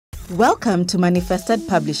Welcome to Manifested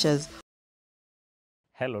Publishers.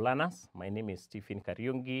 Hello learners, my name is Stephen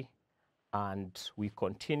Kariungi, and we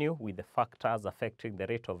continue with the factors affecting the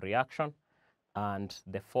rate of reaction, and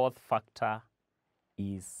the fourth factor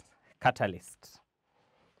is catalyst.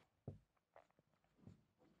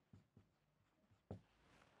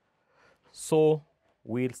 So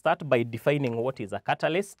we'll start by defining what is a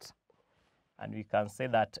catalyst, and we can say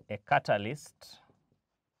that a catalyst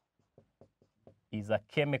is a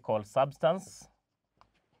chemical substance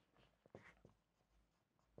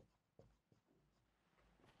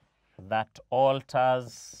that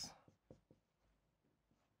alters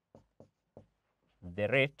the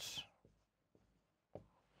rate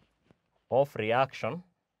of reaction,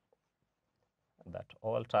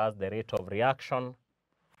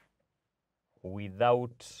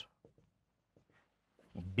 without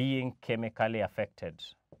being chemically affected.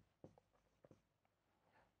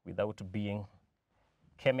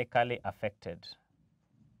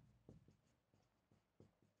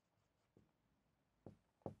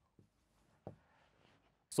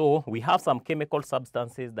 So we have some chemical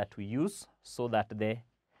substances that we use so that the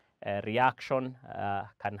reaction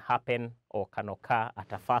can happen or can occur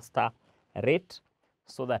at a faster rate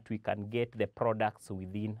so that we can get the products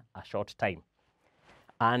within a short time.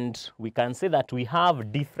 And we can say that we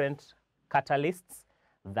have different catalysts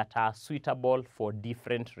that are suitable for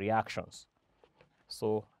different reactions.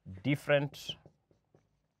 So different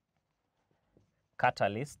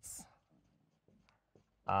catalysts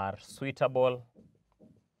are suitable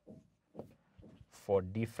for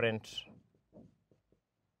different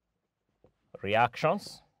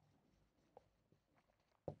reactions.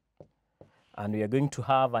 And we are going to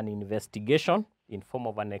have an investigation in form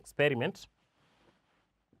of an experiment.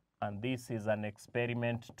 And this is an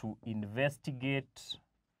experiment to investigate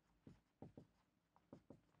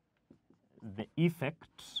the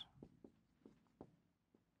effect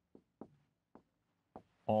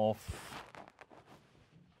of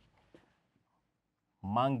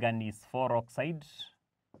manganese 4 oxide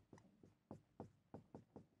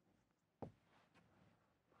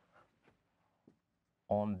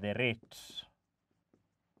on the rate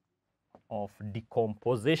of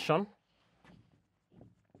decomposition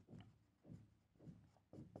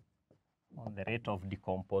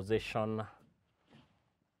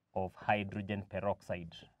of hydrogen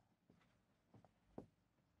peroxide.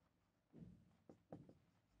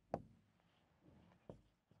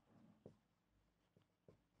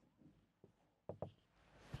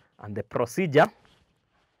 And the procedure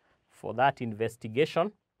for that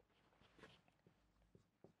investigation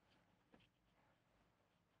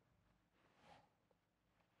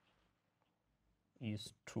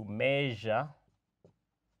is to measure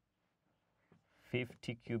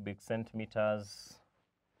 50 cubic centimeters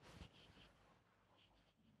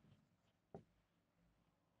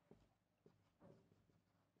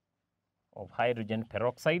of hydrogen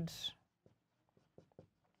peroxide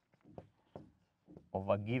of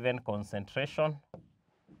a given concentration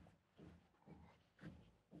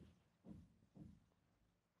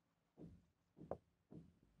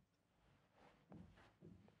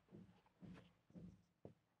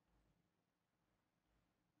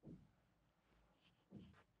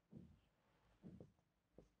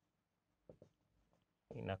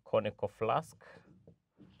in a conical flask.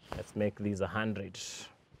 Let's make these 100.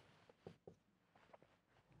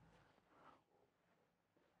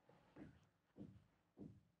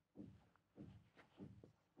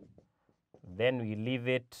 Then we leave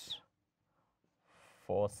it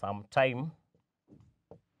for some time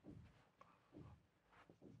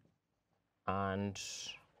and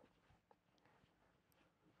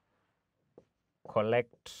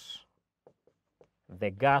collect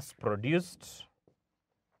the gas produced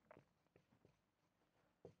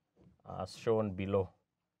as shown below.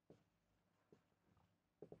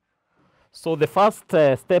 So the first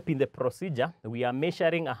step in the procedure, we are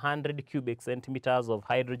measuring 100 cubic centimeters of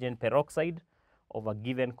hydrogen peroxide of a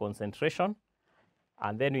given concentration,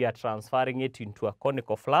 and then we are transferring it into a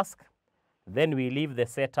conical flask. Then we leave the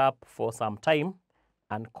setup for some time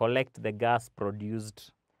and collect the gas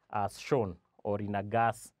produced as shown, or in a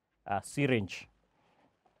gas syringe.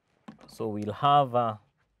 So we'll have a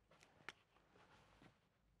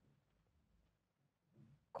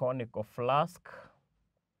conical flask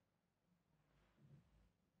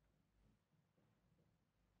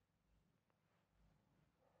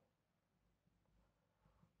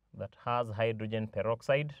that has hydrogen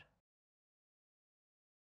peroxide.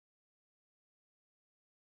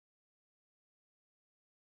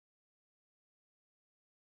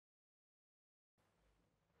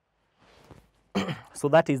 So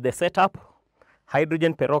that is the setup.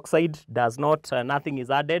 Hydrogen peroxide does not, nothing is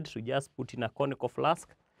added. We just put in a conical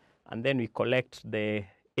flask, and then we collect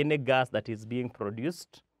any gas that is being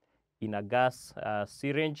produced in a gas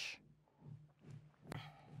syringe.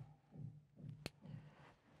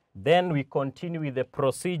 Then we continue with the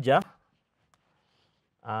procedure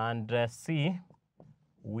and see,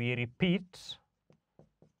 we repeat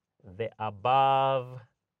the above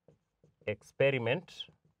experiment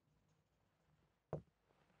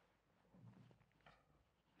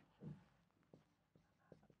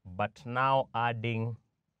but now adding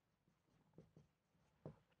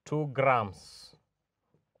 2 grams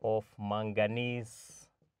of manganese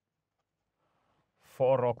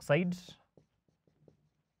 4 oxide,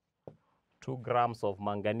 2 grams of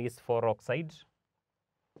manganese 4 oxide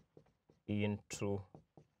into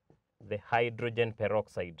the hydrogen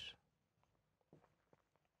peroxide.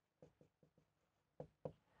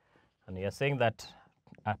 And we are saying that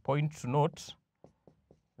a point to note,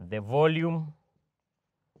 the volume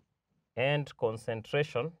and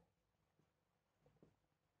concentration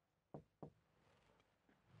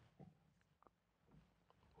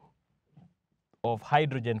of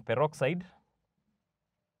hydrogen peroxide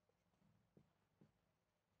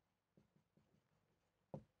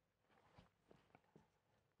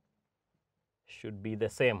should be the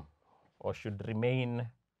same or should remain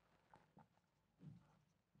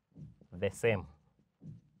the same.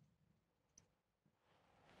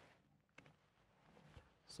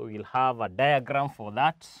 So we'll have a diagram for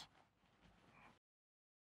that.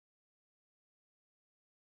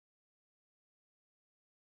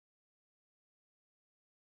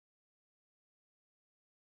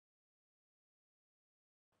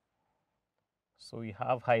 So we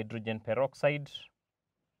have hydrogen peroxide,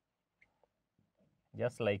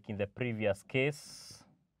 just like in the previous case.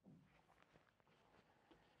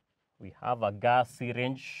 We have a gas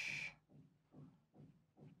syringe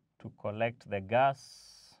to collect the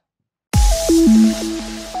gas.